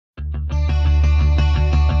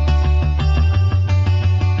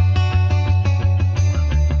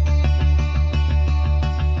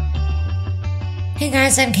Hey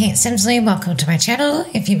guys, I'm Kate Simsley. Welcome to my channel.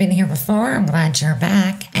 If you've been here before, I'm glad you're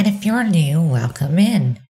back. And if you're new, welcome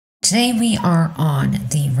in. Today we are on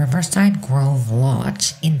the Riverside Grove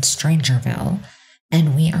Lodge in Strangerville,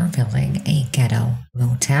 and we are building a Ghetto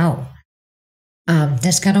Motel.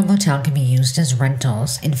 This Ghetto Motel can be used as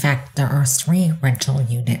rentals. In fact, there are 3 rental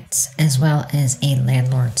units, as well as a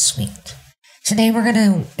landlord suite. Today we're going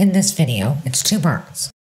to, in this video, it's 2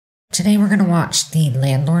 parts. Today we're going to watch the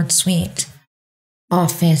landlord suite,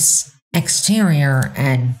 office, exterior,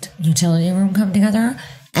 and utility room come together.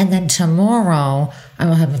 And then tomorrow, I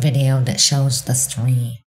will have a video that shows the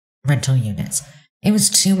 3 rental units. It was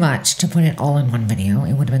too much to put it all in one video.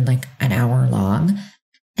 It would have been like an hour long.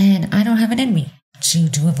 And I don't have it in me to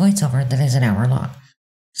do a voiceover that is an hour long.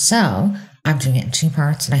 So I'm doing it in 2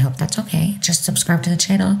 parts, and I hope that's okay. Just subscribe to the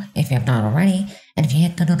channel if you have not already. And if you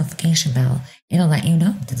hit the notification bell, it'll let you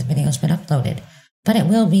know that the video's been uploaded. But it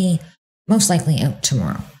will be most likely out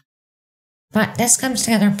tomorrow. But this comes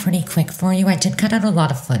together pretty quick for you. I did cut out a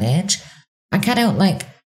lot of footage. I cut out like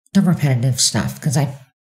the repetitive stuff because I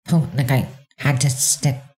had to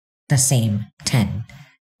stick the same 10,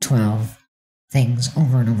 12 things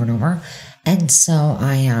over and over and over. And so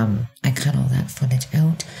I cut all that footage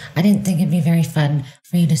out. I didn't think it'd be very fun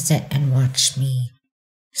for you to sit and watch me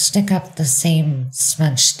stick up the same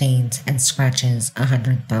smudge stains and scratches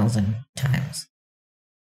 100,000 times.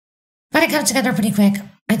 But it comes together pretty quick.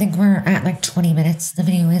 I think we're at like 20 minutes. The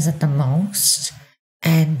video is at the most.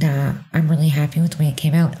 And I'm really happy with the way it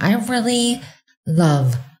came out. I really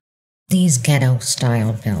love these ghetto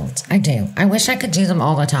style builds. I do. I wish I could do them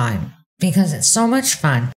all the time because it's so much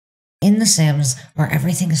fun in The Sims where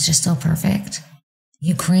everything is just so perfect.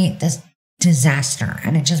 You create this disaster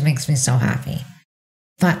and it just makes me so happy.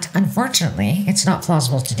 But unfortunately, it's not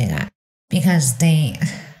plausible to do that because they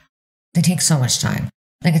take so much time.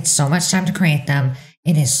 Like, it's so much time to create them.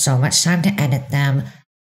 It is so much time to edit them.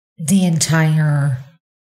 The entire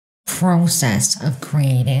process of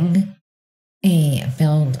creating a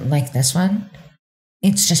build like this one,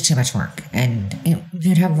 it's just too much work. And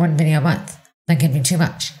you'd have 1 video a month. That could be too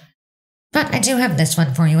much. But I do have this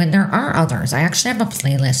one for you, and there are others. I actually have a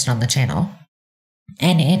playlist on the channel.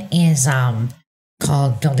 And it is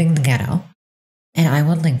called Building the Ghetto. And I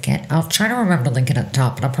will link it. I'll try to remember to link it at the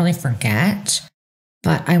top, but I'll probably forget.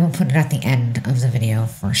 But I will put it at the end of the video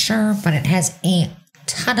for sure. But it has a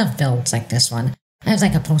ton of builds like this one. There's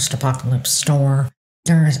like a post-apocalypse store.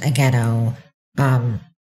 There's a ghetto. I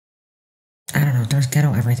don't know. There's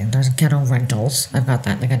ghetto everything. There's ghetto rentals. I've got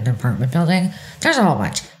that like an apartment building. There's a whole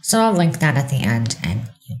bunch. So I'll link that at the end and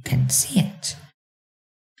you can see it.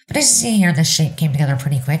 But as you see here, the shape came together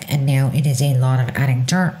pretty quick. And now it is a lot of adding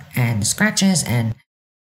dirt and scratches and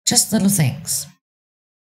just little things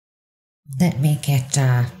that make it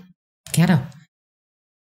ghetto.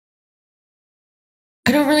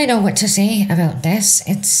 I don't really know what to say about this.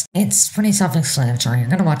 It's pretty self-explanatory. You're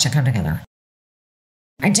gonna watch it come together.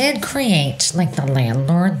 I did create like the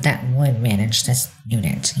landlord that would manage this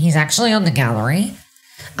unit. He's actually on the gallery.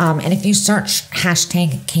 And if you search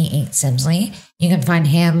hashtag K8Simsley, you can find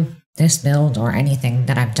him, this build, or anything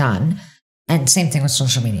that I've done. And same thing with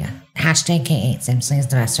social media. Hashtag K8Simsley is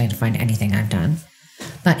the best way to find anything I've done.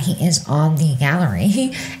 But he is on the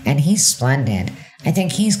gallery, and he's splendid. I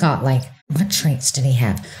think he's got, like, what traits did he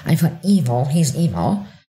have? I put evil. He's evil.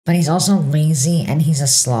 But he's also lazy, and he's a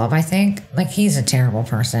slob, I think. Like, he's a terrible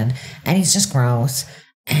person. And he's just gross.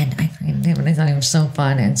 And I created him, and I thought he was so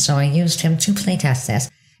fun. And so I used him to playtest this.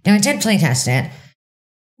 Now, I did playtest it.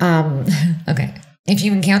 Okay. If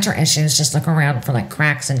you encounter issues, just look around for, like,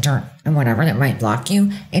 cracks and dirt and whatever that might block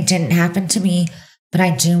you. It didn't happen to me. But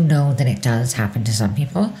I do know that it does happen to some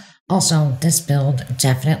people. Also, this build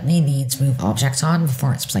definitely needs move objects on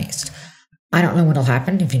before it's placed. I don't know what'll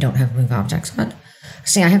happen if you don't have move objects on.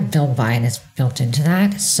 See, I have build by and it's built into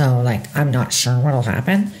that. So, like, I'm not sure what'll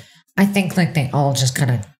happen. I think, like, they all just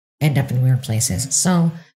kind of end up in weird places.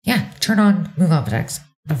 So, yeah, turn on move objects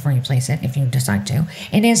before you place it if you decide to.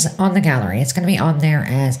 It is on the gallery. It's going to be on there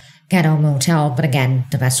as Ghetto Motel. But again,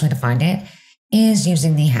 the best way to find it is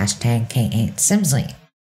using the hashtag K8Simsley.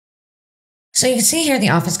 So you can see here the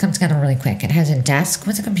office comes together really quick. It has a desk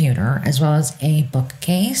with a computer as well as a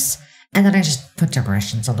bookcase. And then I just put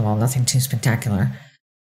decorations on the wall, nothing too spectacular.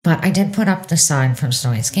 But I did put up the sign from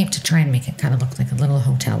Snowy Escape to try and make it kind of look like a little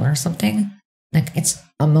hotel or something. Like it's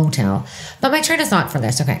a motel. But my train of thought for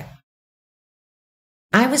this, okay.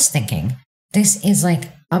 I was thinking this is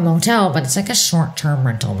like a motel, but it's like a short-term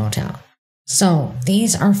rental motel. So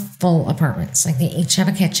these are full apartments. Like they each have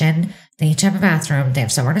a kitchen, they each have a bathroom, they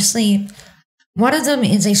have somewhere to sleep. One of them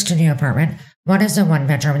is a studio apartment. One is a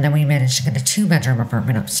 1-bedroom, and then we managed to get a 2-bedroom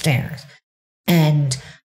apartment upstairs. And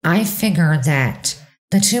I figure that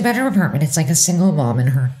the 2-bedroom apartment, it's like a single mom and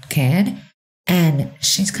her kid. And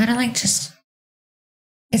she's kind of like just,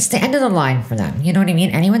 it's the end of the line for them. You know what I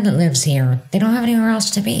mean? Anyone that lives here, they don't have anywhere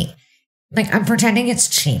else to be. Like, I'm pretending it's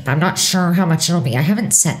cheap. I'm not sure how much it'll be. I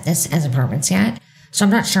haven't set this as apartments yet, so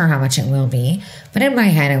I'm not sure how much it will be. But in my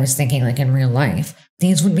head, I was thinking, like, in real life,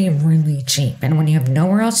 these would be really cheap. And when you have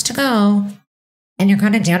nowhere else to go, and you're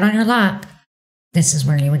kind of down on your luck, this is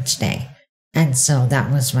where you would stay. And so that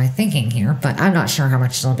was my thinking here, but I'm not sure how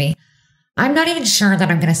much they'll be. I'm not even sure that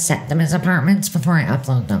I'm going to set them as apartments before I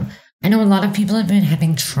upload them. I know a lot of people have been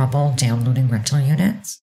having trouble downloading rental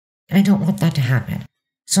units, and I don't want that to happen.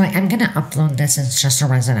 So I am going to upload this as just a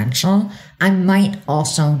residential. I might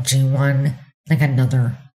also do one, like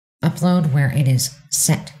another upload where it is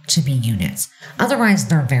set to be units. Otherwise,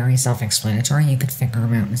 they're very self-explanatory. You could figure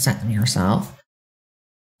them out and set them yourself.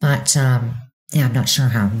 But, yeah, I'm not sure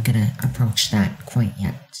how I'm going to approach that quite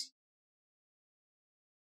yet.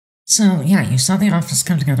 So, yeah, you saw the office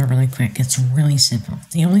come together really quick. It's really simple.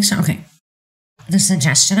 The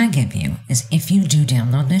suggestion I give you is if you do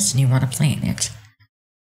download this and you want to play in it,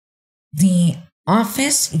 the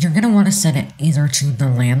office, you're going to want to set it either to the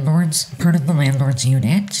part of the landlord's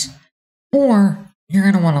unit, or you're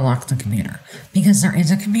going to want to lock the computer, because there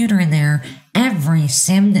is a computer in there. Every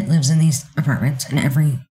sim that lives in these apartments and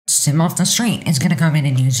every sim off the street is going to come in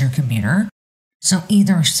and use your computer. So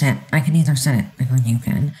I can either set it, or you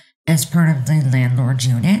can, as part of the landlord's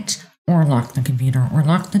unit, or lock the computer, or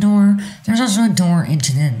lock the door. There's also a door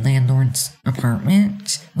into the landlord's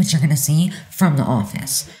apartment, which you're going to see from the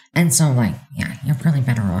office. And so, like, yeah, you're probably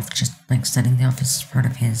better off just, like, setting the office as part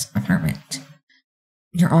of his apartment.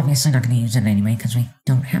 You're obviously not going to use it anyway, because we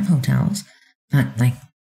don't have hotels. But, like,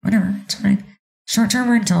 whatever, it's fine. Short-term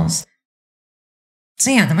rentals.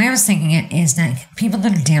 So, yeah, the way I was thinking it is that people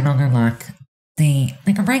that are down on their luck, they,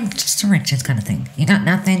 like a rank just to riches kind of thing. You got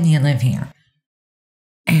nothing, you live here.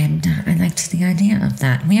 And I liked the idea of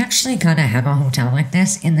that. We actually gotta have a hotel like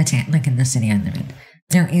this in the in the city I live in.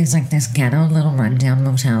 There is like this ghetto little rundown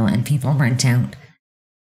motel, and people rent out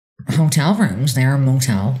hotel rooms. They're a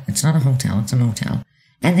motel. It's not a hotel, it's a motel.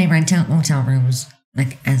 And they rent out motel rooms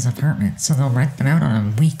like as apartments. So they'll rent them out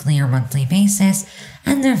on a weekly or monthly basis,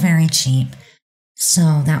 and they're very cheap.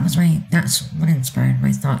 So that's what inspired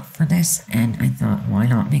my thought for this. And I thought, why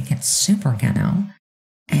not make it super ghetto?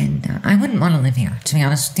 And I wouldn't want to live here, to be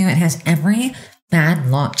honest with you. It has every bad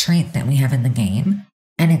lot trait that we have in the game,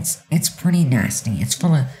 and it's pretty nasty. It's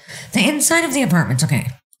full of... The inside of the apartment's okay.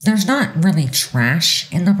 There's not really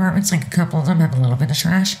trash in the apartments. Like, a couple of them have a little bit of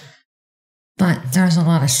trash, but there's a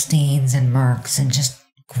lot of stains and marks and just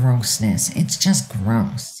grossness. It's just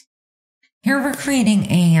gross. Here we're creating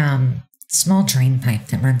a small drain pipe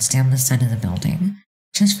that runs down the side of the building,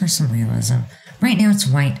 just for some realism. Right now it's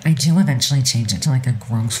white. I do eventually change it to like a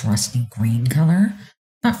gross rusty green color,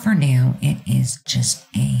 but for now it is just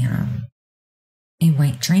a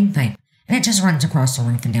white drain pipe, and it just runs across the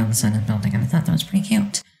roof and down the side of the building, and I thought that was pretty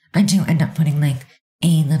cute. I do end up putting like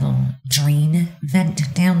a little drain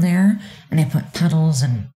vent down there, and I put puddles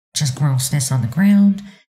and just grossness on the ground,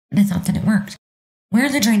 and I thought that it worked. Where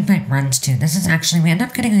the drain pipe runs to, this is actually, we end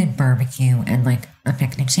up getting a barbecue and like a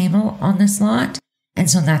picnic table on this lot. And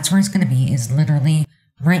so that's where it's going to be, is literally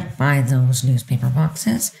right by those newspaper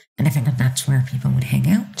boxes. And I figured that's where people would hang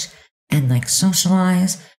out and like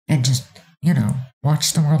socialize and just, you know,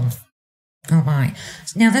 watch the world go by.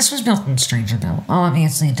 Now, this was built in Strangerville.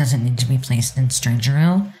 Obviously, it doesn't need to be placed in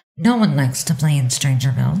Strangerville. No one likes to play in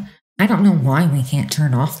Strangerville. I don't know why we can't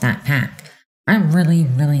turn off that pack. I really,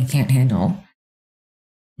 really can't handle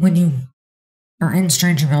when you are in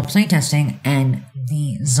Strangerville playtesting and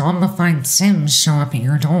the zombified Sims show up at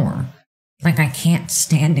your door. Like, I can't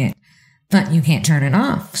stand it, but you can't turn it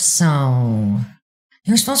off. So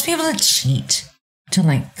you're supposed to be able to cheat to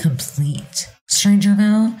like complete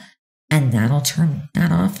Strangerville, and that'll turn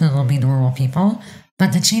that off. It'll be normal people,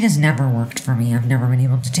 but the cheat has never worked for me. I've never been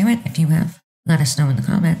able to do it. If you have, let us know in the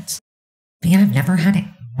comments. But yeah, I've never had it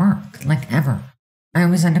work, like ever. I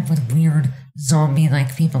always end up with weird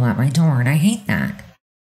zombie-like people at my door, and I hate that.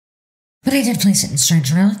 But I did place it in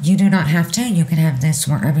Strangerville. You do not have to. You can have this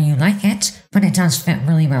wherever you like it, but it does fit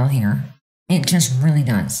really well here. It just really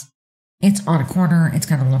does. It's on a corner. It's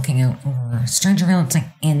kind of looking out over Strangerville. It's like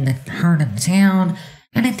in the heart of the town,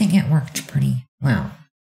 and I think it worked pretty well.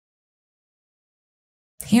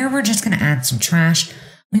 Here we're just going to add some trash.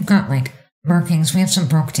 We've got like markings. We have some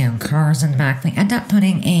broke down cars in the back. We end up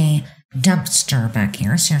putting a dumpster back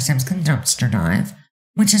here, so your Sims can dumpster dive,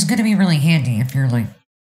 which is going to be really handy if you're like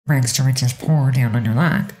rags to riches poor down on your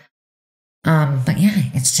lap. But yeah,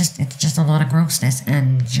 it's just a lot of grossness,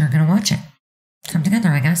 and you're gonna watch it come together,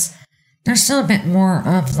 I guess. There's still a bit more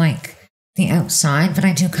of like the outside, but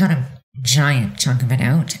I do cut a giant chunk of it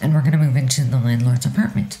out, and we're gonna move into the landlord's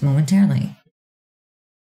apartment momentarily.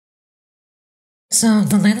 So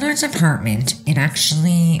the landlord's apartment, it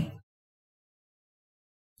actually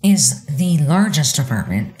is the largest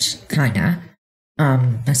apartment, kinda,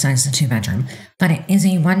 besides the 2-bedroom, but it is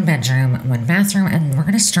a 1-bedroom, 1-bathroom, and we're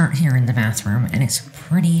gonna start here in the bathroom, and it's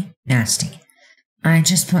pretty nasty. I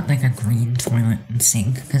just put like a green toilet and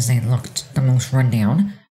sink because they looked the most run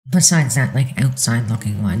down, besides that like outside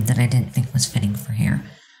looking one that I didn't think was fitting for here.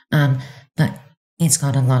 But it's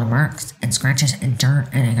got a lot of marks and scratches and dirt,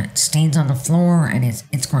 and I got stains on the floor, and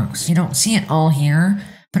it's gross. You don't see it all here,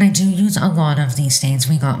 but I do use a lot of these stains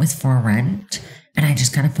we got with For Rent, and I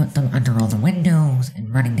just kind of put them under all the windows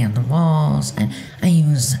and running down the walls, and I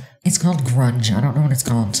use, it's called grunge. I don't know what it's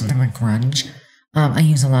called, something like grunge. I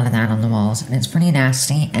use a lot of that on the walls, and it's pretty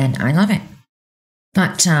nasty, and I love it.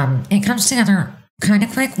 But it comes together kind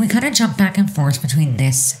of quick. We kind of jump back and forth between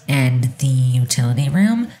this and the utility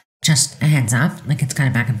room. Just a heads up, like it's kind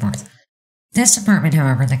of back and forth. This apartment,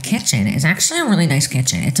 however, the kitchen is actually a really nice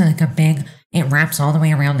kitchen. It's like a big, it wraps all the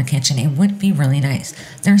way around the kitchen. It would be really nice.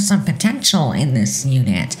 There's some potential in this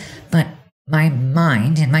unit, but my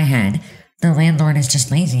mind, in my head, the landlord is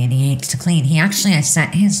just lazy and he hates to clean. He actually, I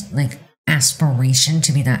set his like aspiration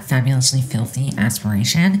to be that fabulously filthy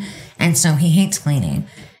aspiration, and so he hates cleaning,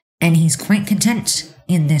 and he's quite content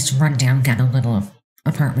in this rundown ghetto little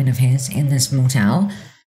apartment of his in this motel.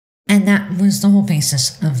 And that was the whole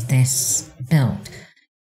basis of this build.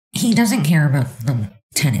 He doesn't care about the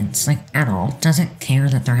tenants, like, at all. Doesn't care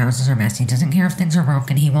that their houses are messy. Doesn't care if things are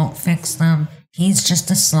broken. He won't fix them. He's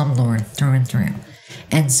just a slumlord through and through.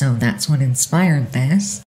 And so that's what inspired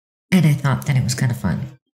this. And I thought that it was kind of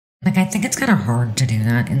fun. Like, I think it's kind of hard to do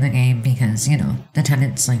that in the game because, you know, the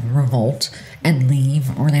tenants, like, revolt and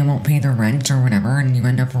leave, or they won't pay their rent or whatever, and you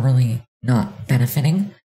end up really not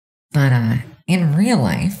benefiting. But in real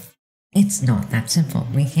life, it's not that simple.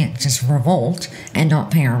 We can't just revolt and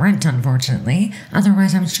not pay our rent, unfortunately.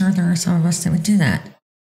 Otherwise, I'm sure there are some of us that would do that.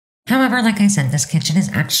 However, like I said, this kitchen is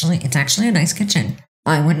actually a nice kitchen.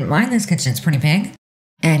 I wouldn't mind this kitchen. It's pretty big,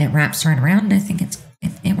 and it wraps right around. I think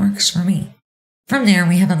it works for me. From there,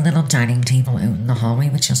 we have a little dining table out in the hallway,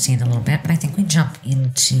 which you'll see in a little bit, but I think we jump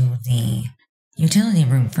into the utility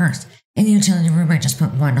room first. In the utility room, I just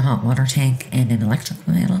put one hot water tank and an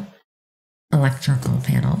electrical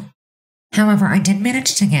panel. However, I did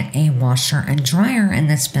manage to get a washer and dryer in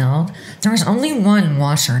this build. There was only one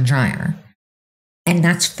washer and dryer, and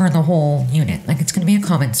that's for the whole unit. Like, it's going to be a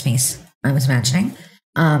common space, I was imagining.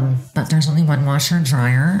 But there's only one washer and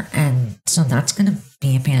dryer, and so that's going to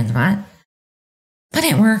be a pain in the butt. But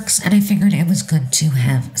it works, and I figured it was good to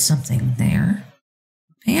have something there.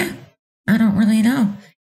 But yeah, I don't really know.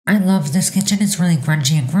 I love this kitchen. It's really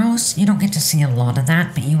grungy and gross. You don't get to see a lot of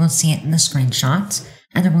that, but you will see it in the screenshots.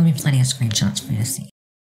 And there will be plenty of screenshots for you to see.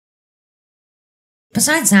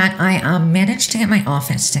 Besides that, I managed to get my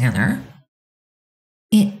office together.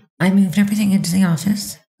 I moved everything into the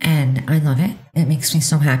office, and I love it. It makes me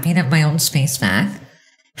so happy to have my own space back.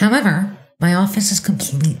 However, my office is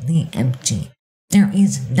completely empty. There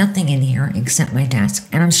is nothing in here except my desk,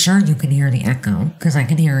 and I'm sure you can hear the echo, because I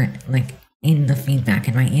can hear it, like, in the feedback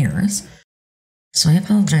in my ears. So I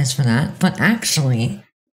apologize for that, but actually,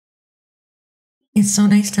 it's so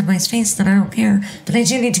nice to have my space that I don't care. But I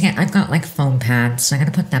do need to I've got like foam pads, so I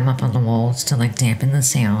gotta put them up on the walls to like dampen the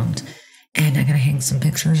sound. And I gotta hang some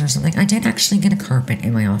pictures or something. I did actually get a carpet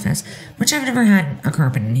in my office, which I've never had a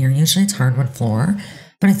carpet in here. Usually it's hardwood floor.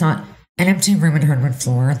 But I thought an empty room and hardwood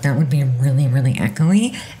floor, that would be really, really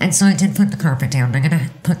echoey. And so I did put the carpet down. I'm gonna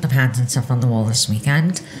put the pads and stuff on the wall this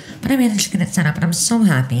weekend. But I managed to get it set up, and I'm so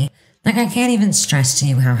happy. Like, I can't even stress to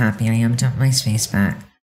you how happy I am to have my space back.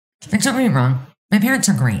 Like, don't get me wrong. My parents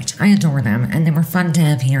are great. I adore them, and they were fun to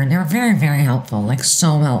have here, and they were very, very helpful, like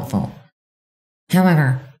so helpful.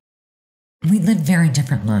 However, we live very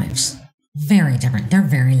different lives. Very different. They're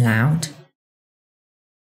very loud.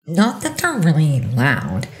 Not that they're really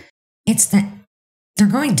loud. It's that they're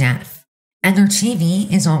going deaf, and their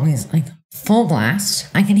TV is always like full blast.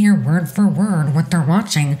 I can hear word for word what they're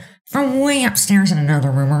watching from way upstairs in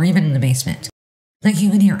another room or even in the basement. Like,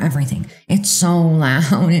 you can hear everything. It's so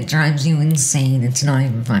loud, it drives you insane. It's not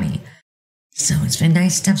even funny. So it's been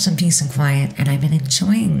nice to have some peace and quiet, and I've been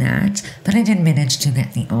enjoying that. But I did manage to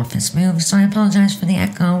get the office moved, so I apologize for the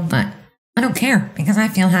echo, but I don't care, because I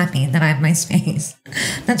feel happy that I have my space.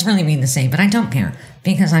 That's really mean to say, but I don't care.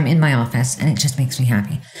 because I'm in my office and it just makes me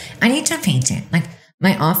happy. I need to paint it. Like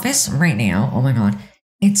my office right now, oh my God,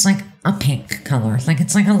 it's like a pink color. Like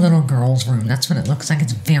it's like a little girl's room. That's what it looks like.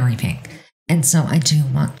 It's very pink. And so I do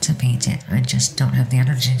want to paint it. I just don't have the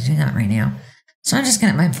energy to do that right now. So I'm just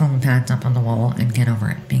going to get my foam pads up on the wall and get over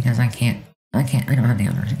it because I don't have the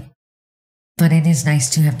energy. But it is nice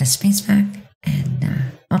to have the space back and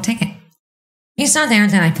I'll take it. You saw there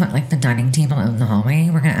that I put like the dining table out in the hallway.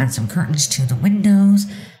 We're going to add some curtains to the windows.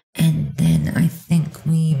 And then I think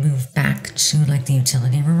we move back to like the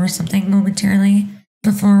utility room or something momentarily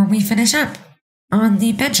before we finish up on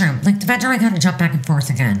the bedroom. Like the bedroom, I kind of jump back and forth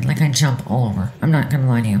again. Like I jump all over. I'm not going to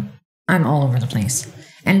lie to you. I'm all over the place.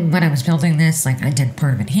 And when I was building this, like I did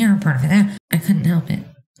part of it here, part of it there. I couldn't help it.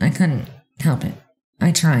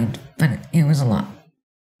 I tried, but it was a lot.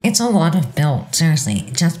 It's a lot of build, seriously.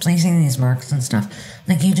 Just placing these marks and stuff.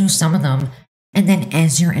 Like you do some of them, and then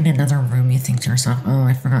as you're in another room, you think to yourself, oh,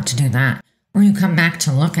 I forgot to do that. Or you come back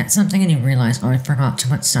to look at something and you realize, oh, I forgot to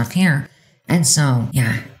put stuff here. And so,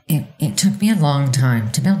 yeah, it took me a long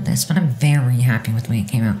time to build this, but I'm very happy with the way it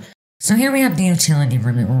came out. So here we have the utility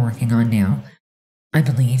room that we're working on now. I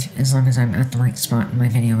believe, as long as I'm at the right spot in my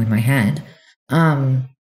video in my head.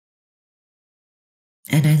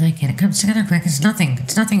 And I like it. It comes together quick. It's nothing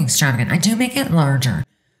extravagant. I do make it larger.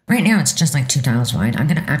 Right now, it's just like 2 tiles wide. I'm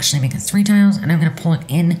going to actually make it 3 tiles, and I'm going to pull it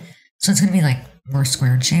in. So it's going to be like more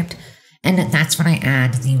squared shaped. And that's when I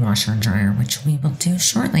add the washer and dryer, which we will do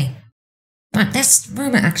shortly. But this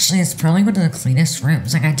room actually is probably one of the cleanest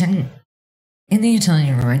rooms. Like in the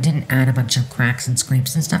utility room, I didn't add a bunch of cracks and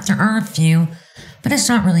scrapes and stuff. There are a few, but it's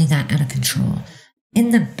not really that out of control.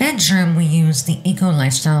 In the bedroom, we use the Eco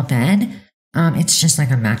Lifestyle bed. It's just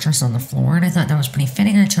like a mattress on the floor, and I thought that was pretty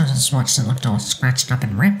fitting. I chose a swatch that looked all scratched up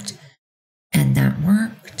and ripped, and that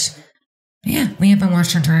worked. But yeah, we have a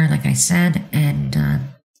washer and dryer, like I said, and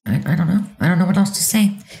I don't know. I don't know what else to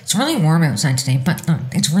say. It's really warm outside today, but look,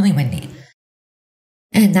 it's really windy.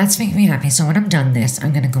 And that's making me happy. So when I'm done this,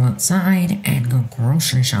 I'm going to go outside and go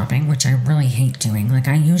grocery shopping, which I really hate doing. Like,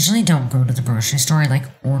 I usually don't go to the grocery store. I like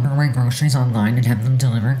order my groceries online and have them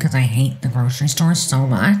delivered because I hate the grocery store so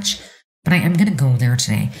much. But I am going to go there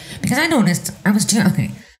today because I noticed I use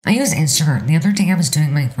Instacart. The other day I was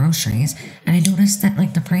doing my groceries and I noticed that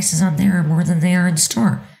like the prices on there are more than they are in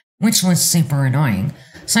store, which was super annoying.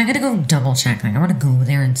 So I'm going to go double check. Like I want to go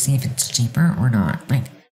there and see if it's cheaper or not. Like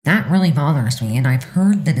that really bothers me. And I've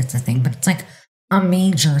heard that it's a thing, but it's like a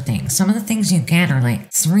major thing. Some of the things you get are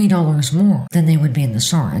like $3 more than they would be in the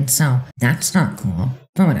store. And so that's not cool.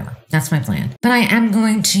 But whatever, that's my plan. But I am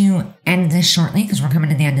going to end this shortly because we're coming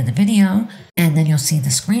to the end of the video. And then you'll see the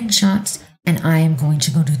screenshots. And I am going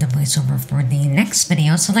to go do the voiceover for the next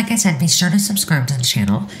video. So like I said, be sure to subscribe to the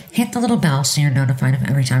channel. Hit the little bell so you're notified of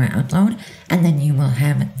every time I upload. And then you will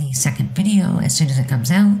have the second video as soon as it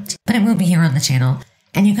comes out. But it will be here on the channel.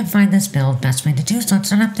 And you can find this build, best way to do so.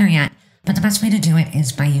 It's not up there yet. But the best way to do it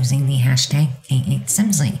is by using the hashtag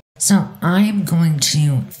K8Simsley. So I am going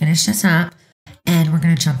to finish this up. And we're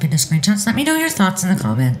going to jump into screenshots. Let me know your thoughts in the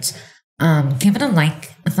comments. Give it a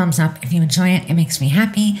like, a thumbs up if you enjoy it. It makes me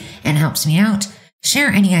happy and helps me out. Share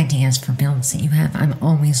any ideas for builds that you have. I'm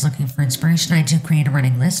always looking for inspiration. I do create a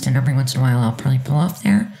running list, and every once in a while I'll probably pull off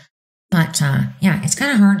there. But yeah, it's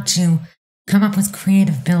kind of hard to come up with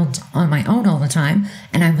creative builds on my own all the time.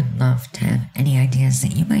 And I would love to have any ideas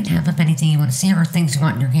that you might have of anything you want to see or things you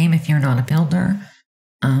want in your game if you're not a builder.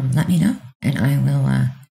 Let me know, and I will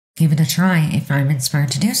give it a try if I'm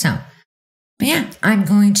inspired to do so. But yeah, I'm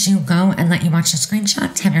going to go and let you watch the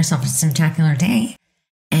screenshots. Have yourself a spectacular day.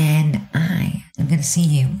 And I am going to see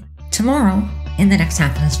you tomorrow in the next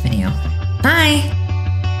half of this video. Bye!